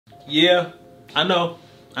Yeah, I know,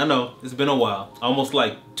 it's been a while, almost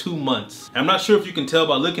like 2 months. I'm not sure if you can tell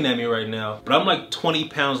by looking at me right now, but I'm like 20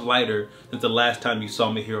 pounds lighter since the last time you saw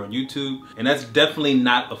me here on YouTube. And that's definitely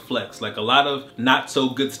not a flex. Like, a lot of not so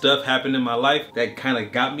good stuff happened in my life that kind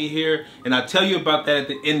of got me here. And I'll tell you about that at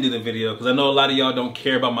the end of the video, because I know a lot of y'all don't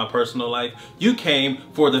care about my personal life. You came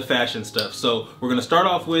for the fashion stuff. So we're gonna start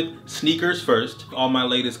off with sneakers first, all my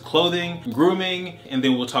latest clothing, grooming, and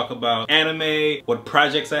then we'll talk about anime, what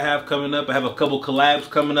projects I have coming up. I have a couple collabs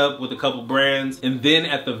coming up with a couple brands. And then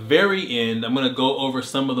at the very end, I'm gonna go over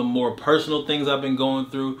some of the more personal things I've been going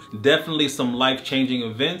through, definitely some life-changing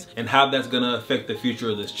events and how that's gonna affect the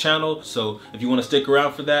future of this channel. So if you wanna stick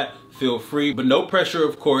around for that, feel free, but no pressure,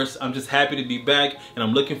 of course. I'm just happy to be back and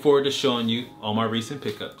I'm looking forward to showing you all my recent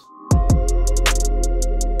pickups.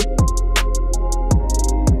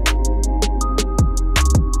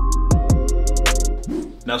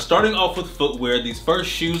 Now, starting off with footwear, these first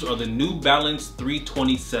shoes are the New Balance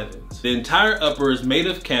 327s. The entire upper is made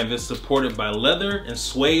of canvas supported by leather and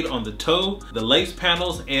suede on the toe, the lace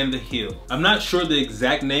panels, and the heel. I'm not sure the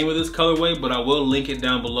exact name of this colorway, but I will link it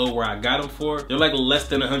down below where I got them for. They're like less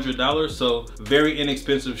than $100, so very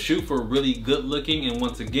inexpensive shoe for really good looking, and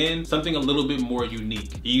once again, something a little bit more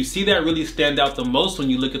unique. You see that really stand out the most when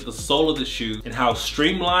you look at the sole of the shoe and how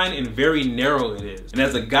streamlined and very narrow it is. And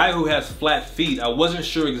as a guy who has flat feet, I wasn't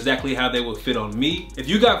sure exactly how they would fit on me. If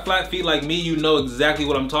you got flat feet like me, you know exactly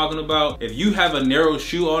what I'm talking about. If you have a narrow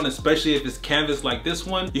shoe on, especially if it's canvas like this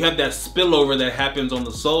one, you have that spillover that happens on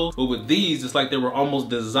the sole. But with these, it's like they were almost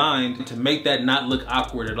designed to make that not look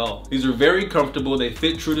awkward at all. These are very comfortable, they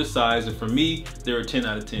fit true to size, and for me, they're a 10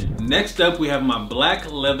 out of 10. Next up, we have my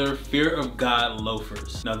black leather Fear of God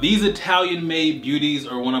loafers. Now, these Italian-made beauties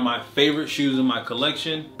are one of my favorite shoes in my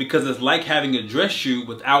collection because it's like having a dress shoe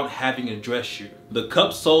without having a dress shoe. The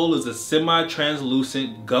cup sole is a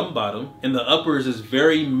semi-translucent gum bottom, and the uppers is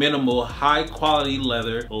very minimal, high-quality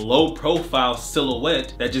leather, low-profile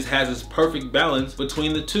silhouette that just has this perfect balance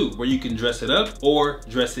between the two, where you can dress it up or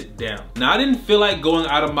dress it down. Now, I didn't feel like going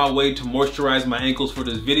out of my way to moisturize my ankles for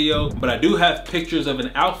this video, but I do have pictures of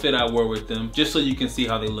an outfit I wore with them, just so you can see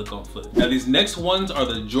how they look on foot. Now, these next ones are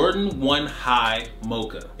the Jordan 1 High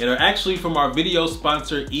Mocha, and are actually from our video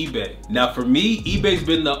sponsor, eBay. Now, for me, eBay's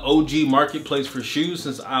been the OG marketplace for shoes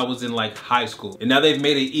since I was in like high school, and now they've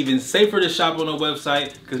made it even safer to shop on a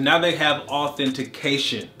website because now they have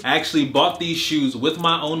authentication. I actually bought these shoes with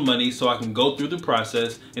my own money so I can go through the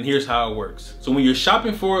process, and here's how it works. So when you're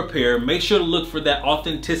shopping for a pair, make sure to look for that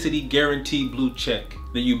authenticity guarantee blue check.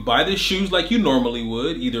 Then you buy the shoes like you normally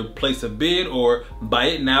would, either place a bid or buy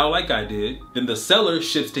it now like I did. Then the seller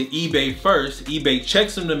ships to eBay first. eBay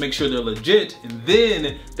checks them to make sure they're legit, and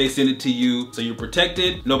then they send it to you so you're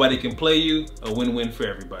protected, nobody can play you, a win-win for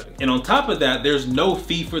everybody. And on top of that, there's no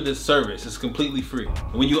fee for this service. It's completely free.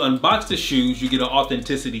 And when you unbox the shoes, you get an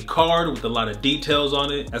authenticity card with a lot of details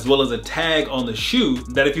on it, as well as a tag on the shoe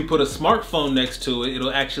that if you put a smartphone next to it,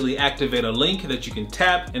 it'll actually activate a link that you can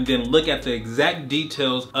tap and then look at the exact details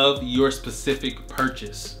of your specific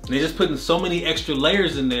purchase. And they're just putting so many extra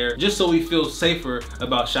layers in there just so we feel safer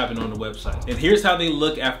about shopping on the website. And here's how they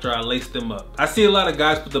look after I lace them up. I see a lot of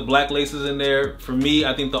guys put the black laces in there. For me,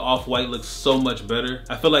 I think the off-white looks so much better.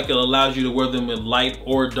 I feel like it allows you to wear them in light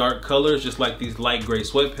or dark colors, just like these light gray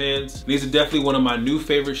sweatpants. These are definitely one of my new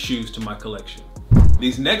favorite shoes to my collection.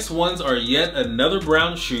 These next ones are yet another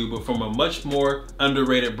brown shoe, but from a much more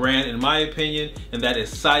underrated brand in my opinion, and that is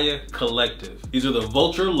Saya Collective. These are the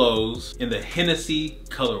Vulture Lows in the Hennessy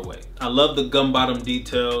colorway. I love the gum bottom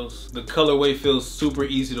details. The colorway feels super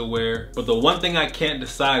easy to wear, but the one thing I can't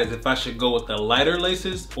decide is if I should go with the lighter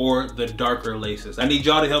laces or the darker laces. I need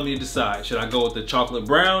y'all to help me decide. Should I go with the chocolate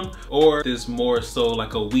brown or this more so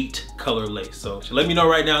like a wheat color lace? So let me know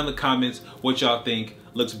right now in the comments what y'all think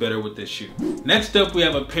looks better with this shoe. Next up, we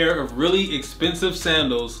have a pair of really expensive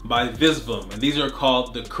sandals by Visvum, and these are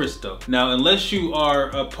called the Cristo. Now, unless you are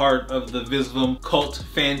a part of the Visvum cult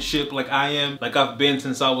fanship like I am, like I've been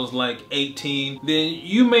since I was like 18, then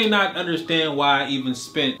you may not understand why I even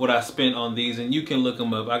spent what I spent on these, and you can look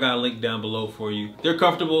them up. I got a link down below for you. They're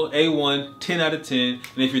comfortable, A1, 10 out of 10, and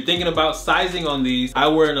if you're thinking about sizing on these, I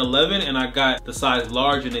wear an 11 and I got the size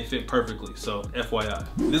large and they fit perfectly, so FYI.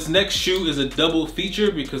 This next shoe is a double feature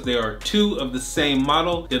feature because they are two of the same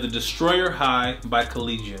model. They're the Destroyer High by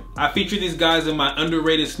Collegium. I featured these guys in my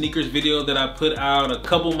underrated sneakers video that I put out a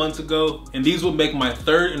couple months ago, and these will make my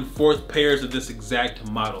third and fourth pairs of this exact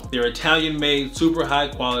model. They're Italian made, super high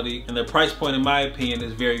quality, and their price point in my opinion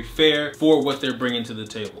is very fair for what they're bringing to the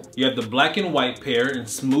table. You have the black and white pair in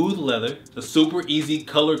smooth leather, a super easy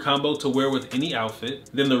color combo to wear with any outfit,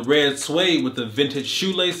 then the red suede with the vintage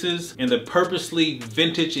shoelaces, and the purposely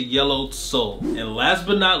vintage yellowed sole. And last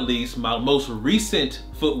but not least, my most recent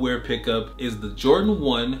footwear pickup is the Jordan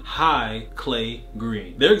 1 High Clay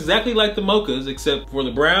Green. They're exactly like the Mochas, except for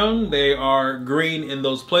the brown, they are green in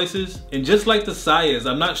those places. And just like the Sayas,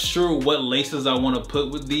 I'm not sure what laces I want to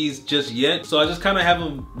put with these just yet, so I just kind of have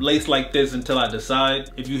them laced like this until I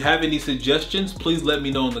decide. If you have any suggestions, please let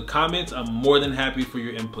me know in the comments. I'm more than happy for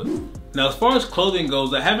your input. Now, as far as clothing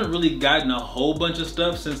goes, I haven't really gotten a whole bunch of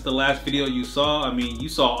stuff since the last video you saw. I mean, you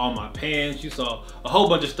saw all my pants, you saw a whole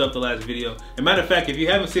bunch of stuff the last video. And matter of fact, if you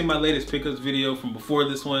haven't seen my latest pickups video from before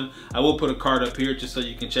this one, I will put a card up here just so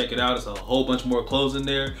you can check it out. It's a whole bunch more clothes in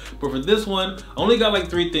there. But for this one, I only got like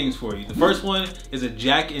 3 things for you. The first one is a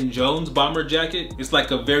Jack and Jones bomber jacket. It's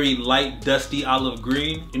like a very light, dusty olive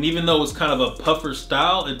green. And even though it's kind of a puffer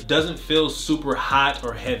style, it doesn't feel super hot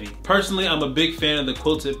or heavy. Personally, I'm a big fan of the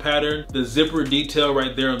quilted pattern, the zipper detail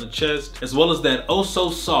right there on the chest, as well as that oh so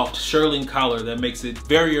soft shearling collar that makes it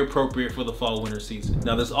very appropriate for the fall winter season.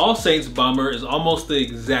 Now this All Saints bomber is almost the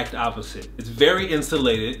exact opposite. It's very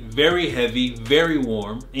insulated, very heavy, very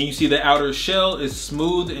warm, and you see the outer shell is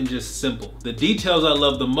smooth and just simple. The details I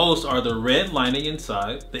love the most are the red lining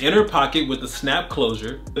inside, the inner pocket with the snap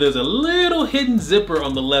closure. There's a little hidden zipper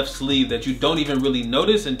on the left sleeve that you don't even really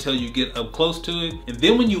notice until you get up close to it. And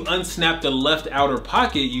then when you unsnap the left outer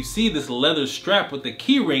pocket, you see this leather strap with the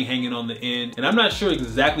key ring hanging on the end. And I'm not sure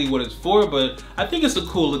exactly what it's for, but I think it's a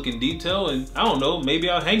cool looking detail, and I don't know, maybe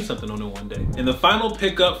I'll hang something on it one day. And the final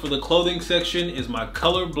pickup for the clothing section is my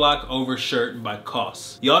color block over shirt by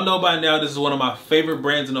COS. Y'all know by now this is one of my favorite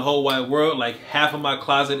brands in the whole wide world. Like half of my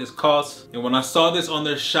closet is COS. And when I saw this on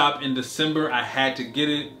their shop in December, I had to get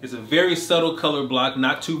it. It's a very subtle color block,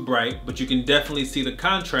 not too bright, but you can definitely see the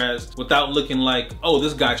contrast without looking like, oh,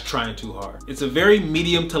 this guy's trying too hard. It's a very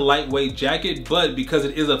medium to lightweight jacket, but because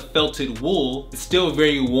it is a felted wool, it's still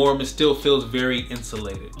very warm. It still feels very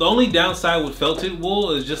insulated. The only downside with felted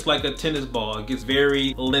wool is just like a tennis ball. It gets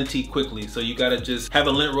very linty quickly. So you gotta just have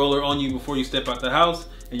a lint roller on you before you step out the house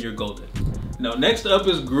and you're golden. Now next up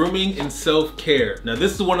is grooming and self-care. Now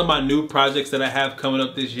this is one of my new projects that I have coming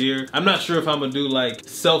up this year. I'm not sure if I'm gonna do like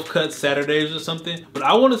self-cut Saturdays or something, but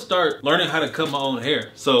I wanna start learning how to cut my own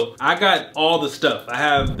hair. So I got all the stuff. I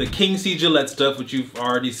have the King C Gillette stuff, which you've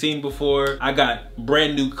already seen before. I got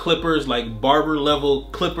brand new clippers, like barber level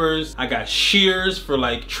clippers. I got shears for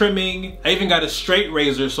like trimming. I even got a straight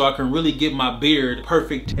razor so I can really get my beard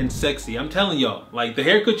perfect and sexy. I'm telling y'all, like the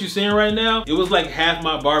haircut you're seeing right now, it was like half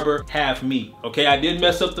my barber, half me. Okay, I did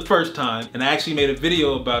mess up the first time and I actually made a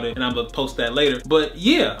video about it and I'm gonna post that later. But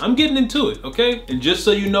yeah, I'm getting into it, okay? And just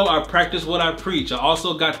so you know, I practice what I preach. I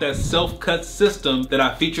also got that self-cut system that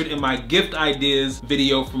I featured in my gift ideas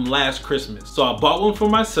video from last Christmas. So I bought one for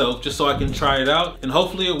myself just so I can try it out and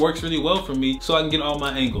hopefully it works really well for me so I can get all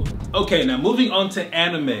my angles. Okay, now moving on to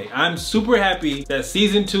anime. I'm super happy that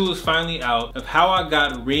season 2 is finally out of How I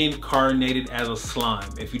Got Reincarnated as a Slime.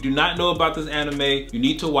 If you do not know about this anime, you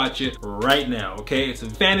need to watch it right now, okay? It's a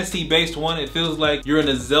fantasy-based one. It feels like you're in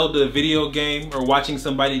a Zelda video game or watching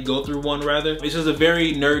somebody go through one rather. It's just a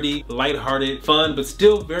very nerdy, lighthearted, fun, but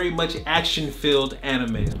still very much action-filled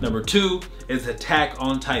anime. Number 2 is Attack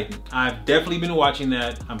on Titan. I've definitely been watching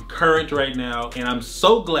that. I'm current right now, and I'm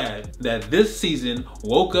so glad that this season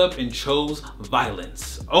woke up and chose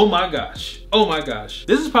violence. Oh my gosh. Oh my gosh.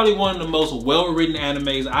 This is probably one of the most well-written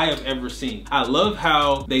animes I have ever seen. I love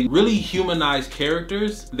how they really humanize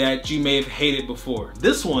characters that you may have hated before.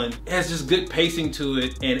 This one has just good pacing to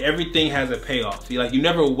it and everything has a payoff. You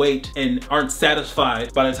never wait and aren't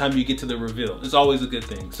satisfied by the time you get to the reveal. It's always a good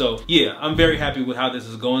thing. So yeah, I'm very happy with how this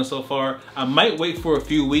is going so far. I might wait for a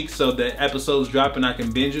few weeks so that episodes drop and I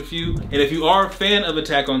can binge a few. And if you are a fan of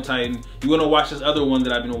Attack on Titan, you want to watch this other one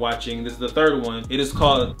that I've been watching. This is the third one. It is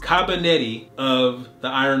called Kabaneri of the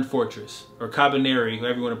Iron Fortress, or Kabaneri,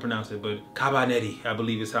 however you want to pronounce it, but Kabaneri, I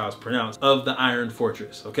believe is how it's pronounced, of the Iron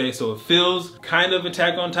Fortress. Okay, so it feels kind of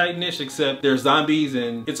Attack on Titan-ish, except there's zombies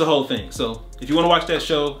and it's a whole thing. So if you want to watch that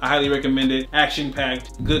show, I highly recommend it.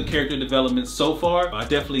 Action-packed, good character development so far. I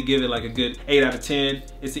definitely give it like a good 8 out of 10.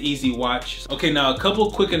 It's an easy watch. Okay, now a couple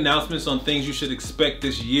quick announcements on things you should expect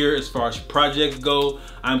this year as far as projects go.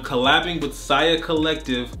 I'm collabing with Saya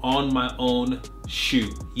Collective on my own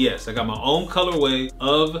shoe. Yes, I got my own colorway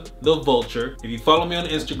of the Vulture. If you follow me on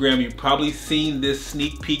Instagram, you've probably seen this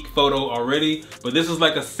sneak peek photo already, but this is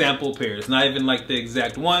like a sample pair. It's not even like the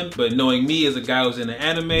exact one, but knowing me as a guy who's in the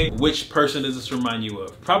anime, which person does this remind you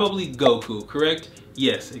of? Probably Goku, correct?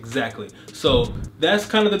 Yes, exactly. So that's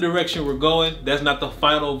kind of the direction we're going. That's not the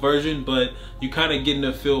final version, but you kind of getting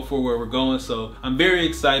a feel for where we're going. So I'm very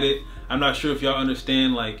excited. I'm not sure if y'all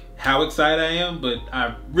understand like how excited I am, but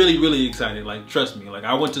I'm really excited. Like, trust me, like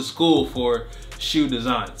I went to school for shoe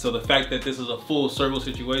design. So the fact that this is a full circle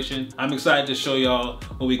situation, I'm excited to show y'all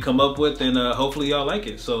what we come up with, and hopefully y'all like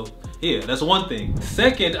it. So yeah, that's one thing.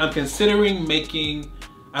 Second, I'm considering making,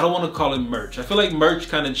 I don't want to call it merch. I feel like merch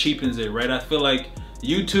kind of cheapens it, right? I feel like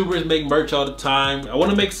YouTubers make merch all the time. I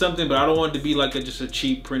want to make something, but I don't want it to be like just a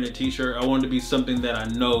cheap printed t-shirt. I want it to be something that I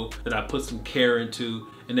know that I put some care into,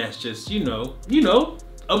 and that's just, you know,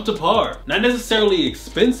 up to par. Not necessarily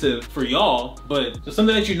expensive for y'all, but just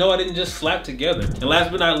something that you know I didn't just slap together. And last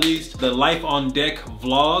but not least, the Life on Deck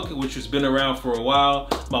vlog, which has been around for a while.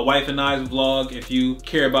 My wife and I's vlog. If you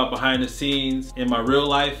care about behind the scenes in my real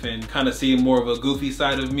life and kind of see more of a goofy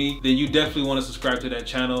side of me, then you definitely want to subscribe to that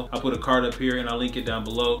channel. I'll put a card up here and I'll link it down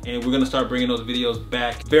below. And we're gonna start bringing those videos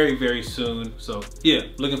back very soon. So yeah,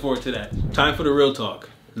 looking forward to that. Time for the real talk.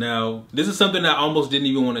 Now, this is something I almost didn't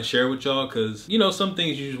even want to share with y'all because, you know, some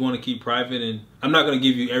things you just want to keep private, and I'm not going to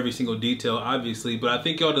give you every single detail, obviously, but I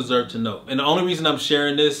think y'all deserve to know. And the only reason I'm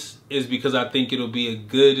sharing this is because I think it'll be a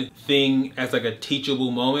good thing as like a teachable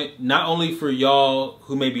moment, not only for y'all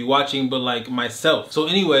who may be watching, but like myself. So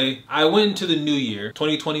anyway, I went into the new year,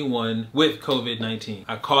 2021, with COVID-19.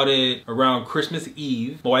 I caught it around Christmas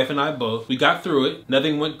Eve. My wife and I both. We got through it.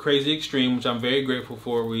 Nothing went crazy extreme, which I'm very grateful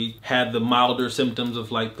for. We had the milder symptoms of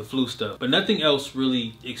like the flu stuff, but nothing else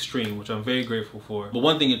really extreme, which I'm very grateful for. But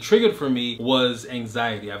one thing it triggered for me was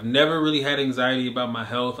anxiety. I've never really had anxiety about my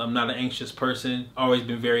health. I'm not an anxious person. Always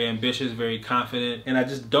been very ambitious, very confident, and I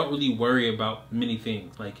just don't really worry about many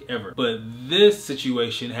things, like ever. But this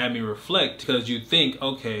situation had me reflect, because you think,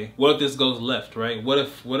 okay, what if this goes left, right? What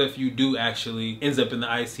if you do actually ends up in the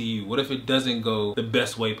ICU? What if it doesn't go the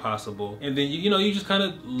best way possible? And then you know, you just kind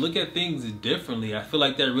of look at things differently. I feel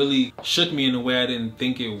like that really shook me in a way I didn't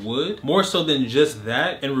think it would, more so than just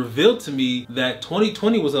that, and revealed to me that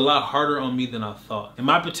 2020 was a lot harder on me than I thought. In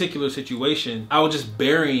my particular situation, I was just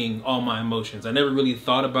burying all my emotions. I never really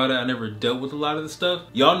thought about it. I never dealt with a lot of the stuff.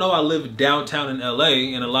 Y'all know I live downtown in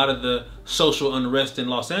LA, and a lot of the social unrest in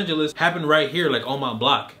Los Angeles happened right here, like on my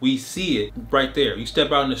block. We see it right there. You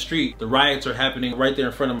step out in the street, the riots are happening right there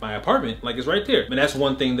in front of my apartment, like it's right there. And that's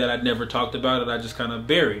one thing that I never talked about, that I just kind of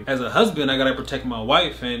buried. As a husband, I gotta protect my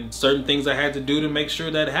wife, and certain things I had to do to make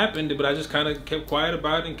sure that happened, but I just kind of kept quiet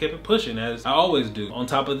about it and kept it pushing, as I always do. On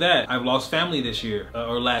top of that, I've lost family this year,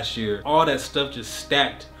 or last year. All that stuff just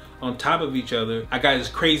stacked on top of each other. I got this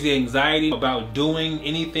crazy anxiety about doing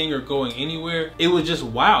anything or going anywhere. It was just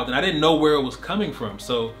wild, and I didn't know where it was coming from.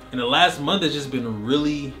 So in the last month, it's just been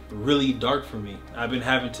really dark for me. I've been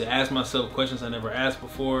having to ask myself questions I never asked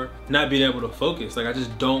before, not being able to focus. Like, I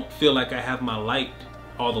just don't feel like I have my light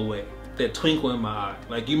all the way, that twinkle in my eye.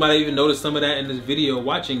 Like, you might even notice some of that in this video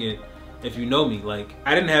watching it. If you know me, like,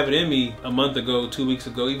 I didn't have it in me a month ago, 2 weeks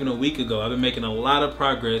ago, even a week ago. I've been making a lot of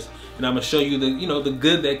progress, and I'm gonna show you the, you know, the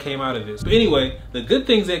good that came out of this. But anyway, the good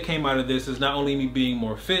things that came out of this is not only me being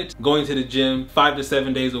more fit, going to the gym 5 to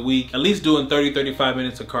 7 days a week, at least doing 30-35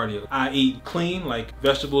 minutes of cardio. I eat clean, like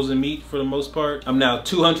vegetables and meat for the most part. I'm now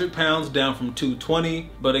 200 pounds down from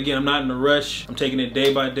 220, but again, I'm not in a rush. I'm taking it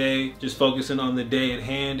day by day, just focusing on the day at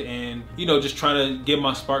hand, and, you know, just trying to get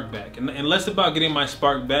my spark back. And less about getting my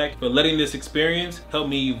spark back, but letting this experience help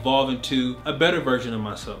me evolve into a better version of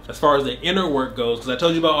myself. As far as the inner work goes, because I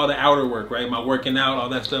told you about all the outer work, right? My working out, all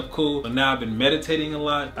that stuff, cool. But now I've been meditating a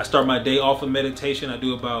lot. I start my day off with meditation. I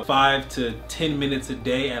do about 5 to 10 minutes a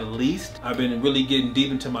day at least. I've been really getting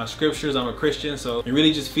deep into my scriptures. I'm a Christian, so I'm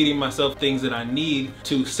really just feeding myself things that I need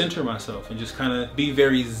to center myself and just kind of be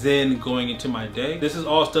very zen going into my day. This is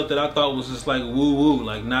all stuff that I thought was just like woo-woo,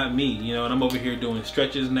 like not me, you know, and I'm over here doing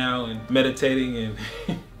stretches now and meditating and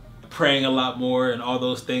praying a lot more and all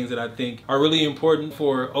those things that I think are really important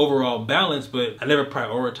for overall balance, but I never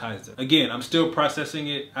prioritized it. Again, I'm still processing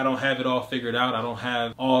it. I don't have it all figured out. I don't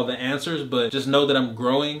have all the answers, but just know that I'm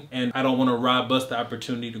growing and I don't want to rob us the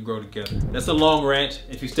opportunity to grow together. That's a long rant.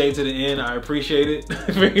 If you stayed to the end, I appreciate it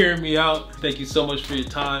for hearing me out. Thank you so much for your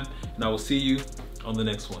time, and I will see you on the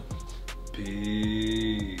next one.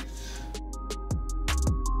 Peace.